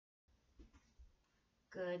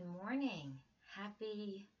Good morning.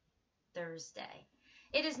 Happy Thursday.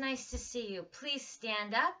 It is nice to see you. Please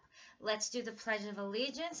stand up. Let's do the Pledge of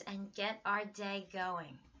Allegiance and get our day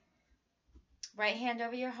going. Right hand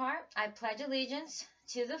over your heart. I pledge allegiance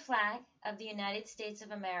to the flag of the United States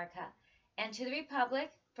of America and to the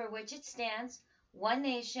republic for which it stands, one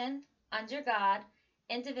nation, under God,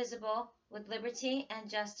 indivisible, with liberty and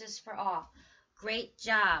justice for all. Great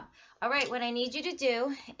job. All right, what I need you to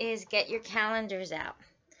do is get your calendars out.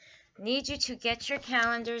 Need you to get your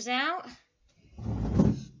calendars out.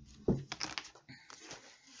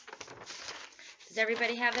 Does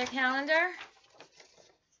everybody have their calendar?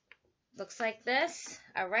 Looks like this.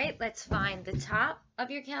 All right, let's find the top of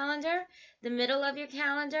your calendar, the middle of your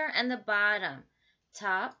calendar, and the bottom.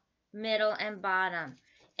 Top, middle, and bottom.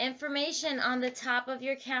 Information on the top of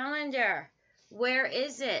your calendar. Where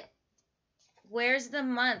is it? Where's the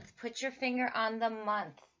month? Put your finger on the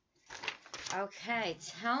month. Okay,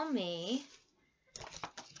 tell me,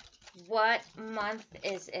 what month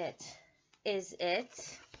is it? Is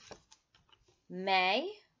it May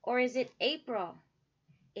or is it April?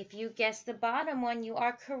 If you guess the bottom one, you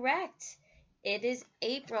are correct. It is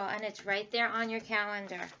April, and it's right there on your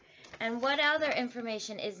calendar. And what other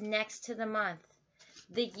information is next to the month?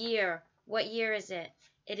 The year. What year is it?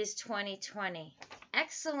 It is 2020.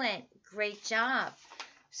 Excellent. Great job.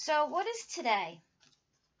 So what is today?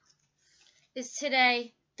 Is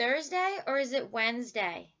today Thursday or is it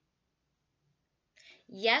Wednesday?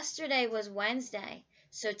 Yesterday was Wednesday,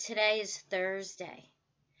 so today is Thursday.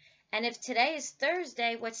 And if today is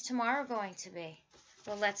Thursday, what's tomorrow going to be?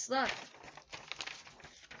 Well, let's look.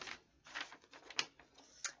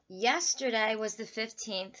 Yesterday was the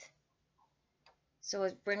 15th. So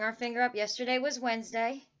let's bring our finger up. Yesterday was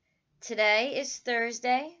Wednesday. Today is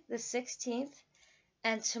Thursday, the 16th.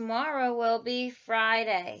 And tomorrow will be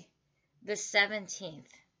Friday, the 17th.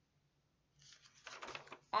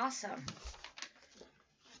 Awesome.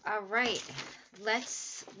 All right.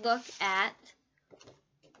 Let's look at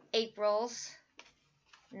April's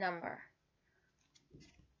number.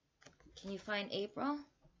 Can you find April?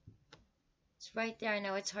 It's right there. I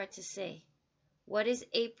know it's hard to see. What is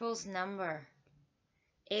April's number?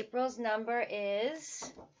 April's number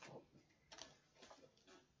is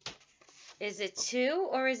it 2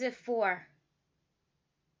 or is it 4?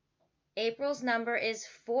 April's number is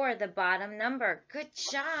 4, the bottom number. Good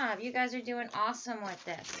job. You guys are doing awesome with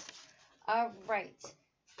this. All right.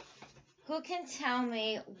 Who can tell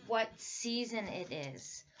me what season it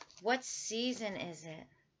is? What season is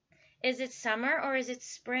it? Is it summer or is it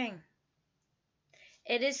spring?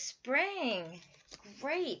 It is spring.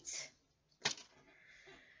 Great.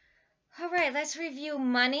 All right, let's review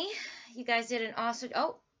money. You guys did an awesome...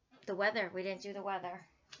 Oh, the weather. We didn't do the weather.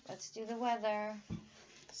 Let's do the weather.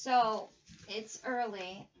 So, it's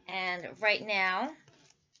early, and right now,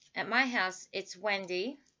 at my house, it's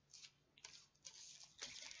windy.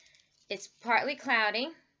 It's partly cloudy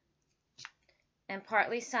and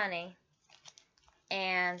partly sunny,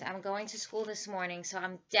 and I'm going to school this morning, so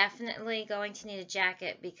I'm definitely going to need a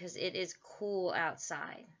jacket because it is cool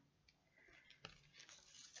outside.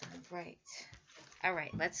 All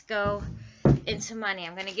right, let's go into money.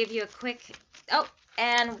 I'm going to give you a quick,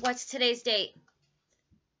 and what's today's date?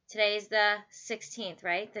 Today is the 16th,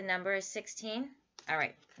 right? The number is 16. All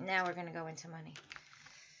right, now we're going to go into money.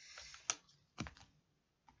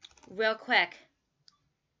 Real quick.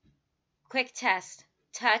 Quick test.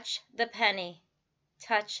 Touch the penny.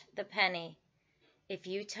 Touch the penny. If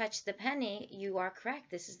you touch the penny, you are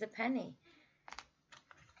correct. This is the penny.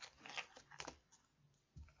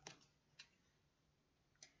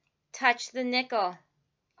 Touch the nickel.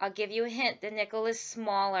 I'll give you a hint. The nickel is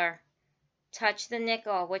smaller. Touch the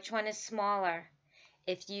nickel. Which one is smaller?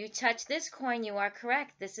 If you touch this coin, you are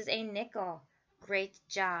correct. This is a nickel. Great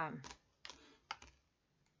job.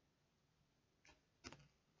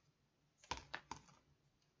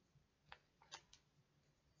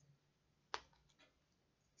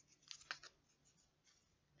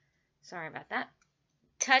 Sorry about that.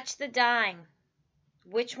 Touch the dime.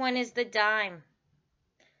 Which one is the dime?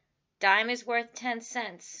 Dime is worth 10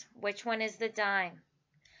 cents. Which one is the dime?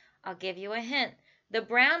 I'll give you a hint. The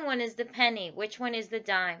brown one is the penny. Which one is the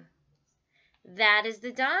dime? That is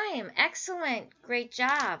the dime. Excellent. Great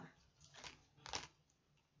job.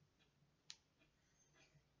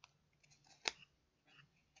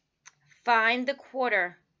 Find the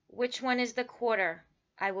quarter. Which one is the quarter?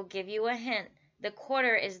 I will give you a hint. The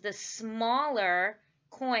quarter is the smaller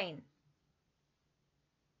coin.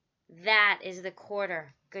 That is the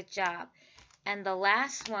quarter. Good job. And the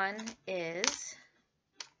last one is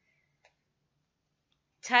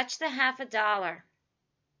touch the $50.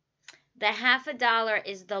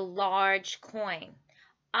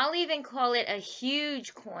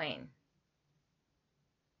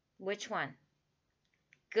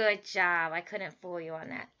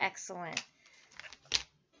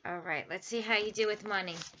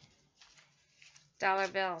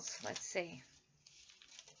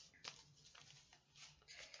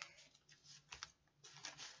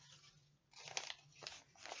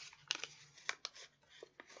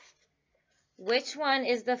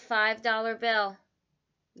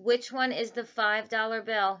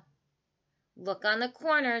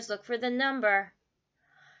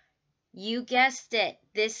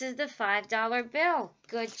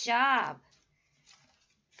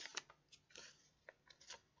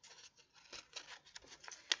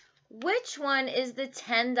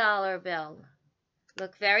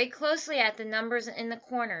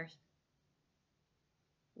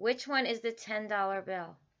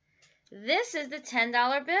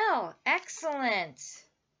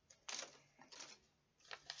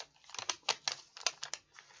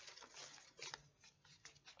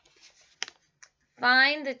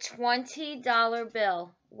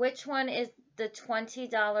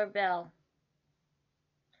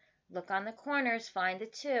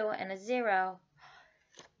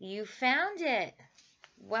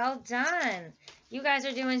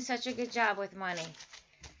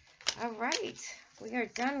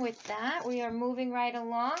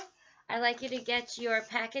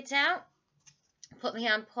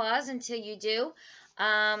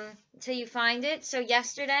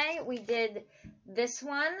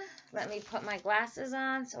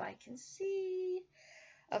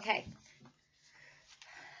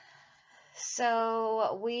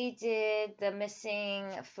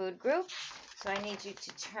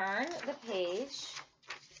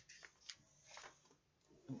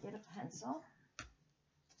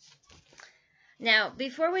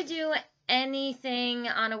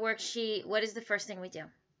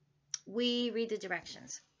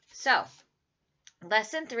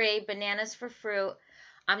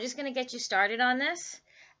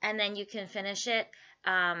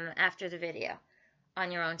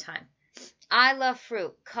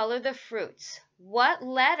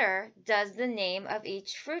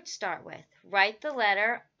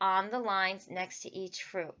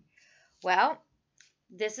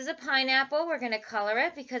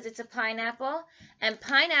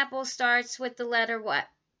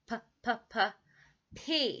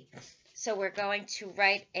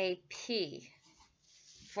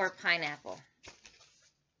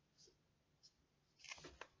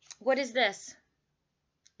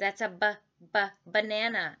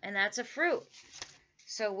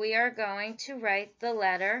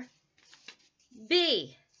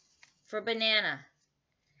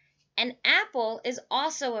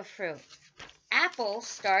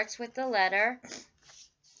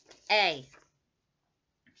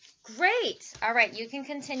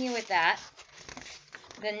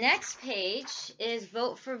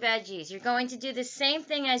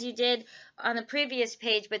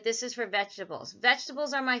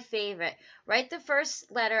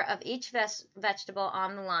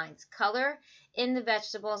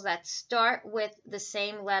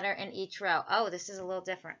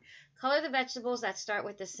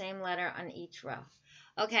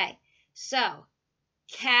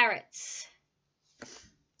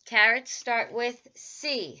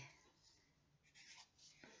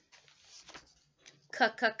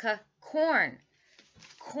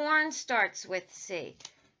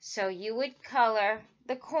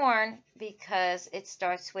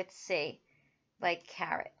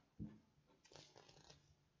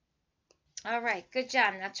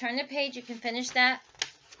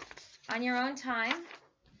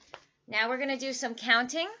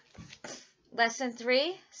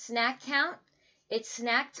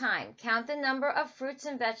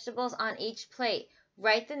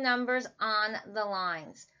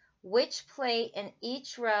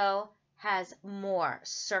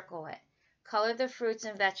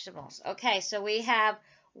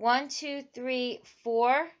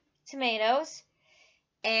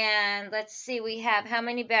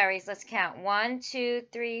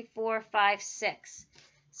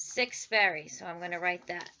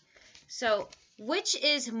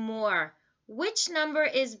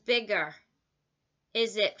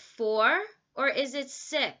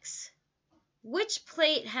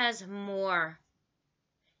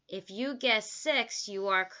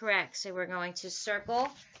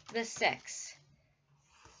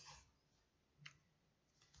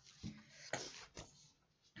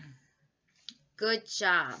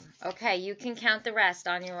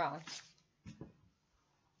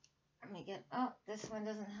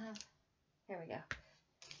 Here we go.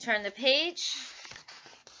 Turn the page.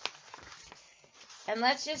 And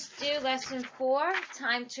let's just do lesson 4,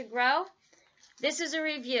 time to grow. This is a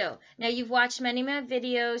review. Now, you've watched many of my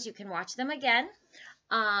videos. You can watch them again.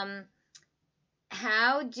 How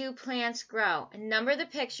do plants grow? Number the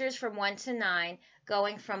pictures from 1 to 9,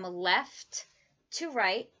 going from left to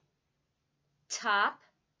right, top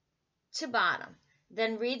to bottom.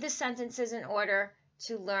 Then read the sentences in order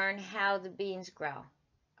to learn how the beans grow.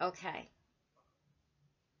 Okay.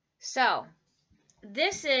 So,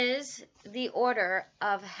 this is the order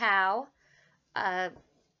of how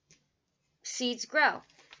seeds grow.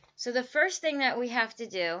 So the first thing that we have to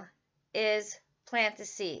do is plant the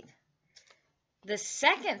seed. The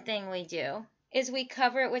second thing we do is we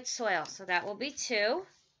cover it with soil. So that will be 2.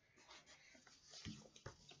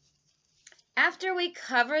 After we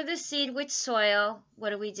cover the seed with soil,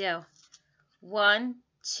 what do? 1,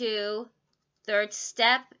 2, third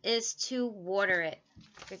step is to water it.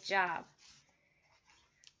 Good job.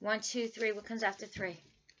 1, 2, 3. What comes after 3?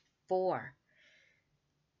 4.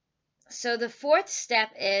 So the fourth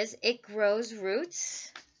step is it grows roots.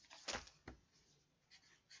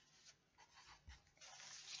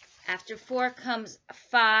 After 4 comes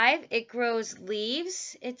 5. It grows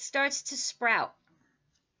leaves. It starts to sprout.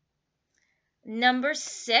 Number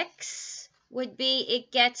 6 would be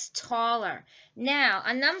it gets taller. Now,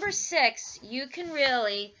 on number 6, you can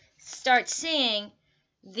really start seeing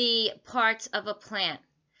the parts of a plant.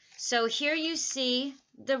 So here you see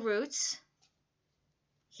the roots.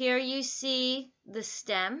 Here you see the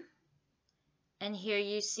stem. And here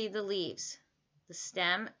you see the leaves. The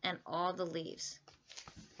stem and all the leaves.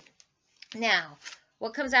 Now,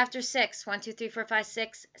 what comes after 6? 1, 2, 3, 4, 5,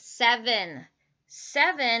 6, 7.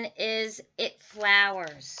 7 is it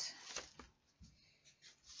flowers.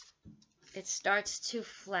 It starts to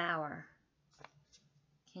flower.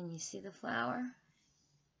 Can you see the flower?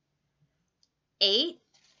 8.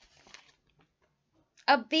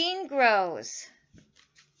 A bean grows.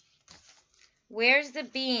 Where's the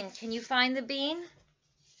bean? Can you find the bean?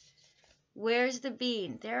 Where's the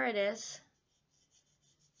bean? There it is.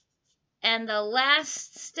 And the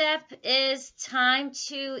last step is time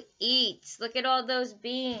to eat. Look at all those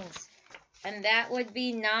beans. And that would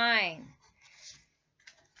be 9.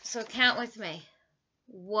 So count with me.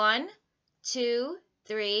 1, 2,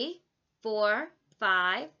 3, 4,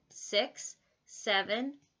 5, 6,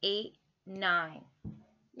 7, 8, 9.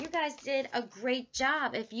 You guys did a great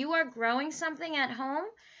job. If you are growing something at home,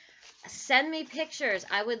 send me pictures.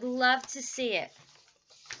 I would love to see it.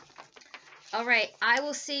 All right, I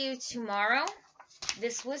will see you tomorrow.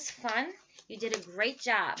 This was fun. You did a great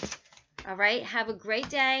job. All right, have a great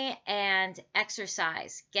day and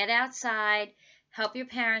exercise. Get outside, help your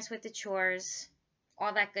parents with the chores,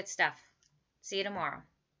 all that good stuff. See you tomorrow.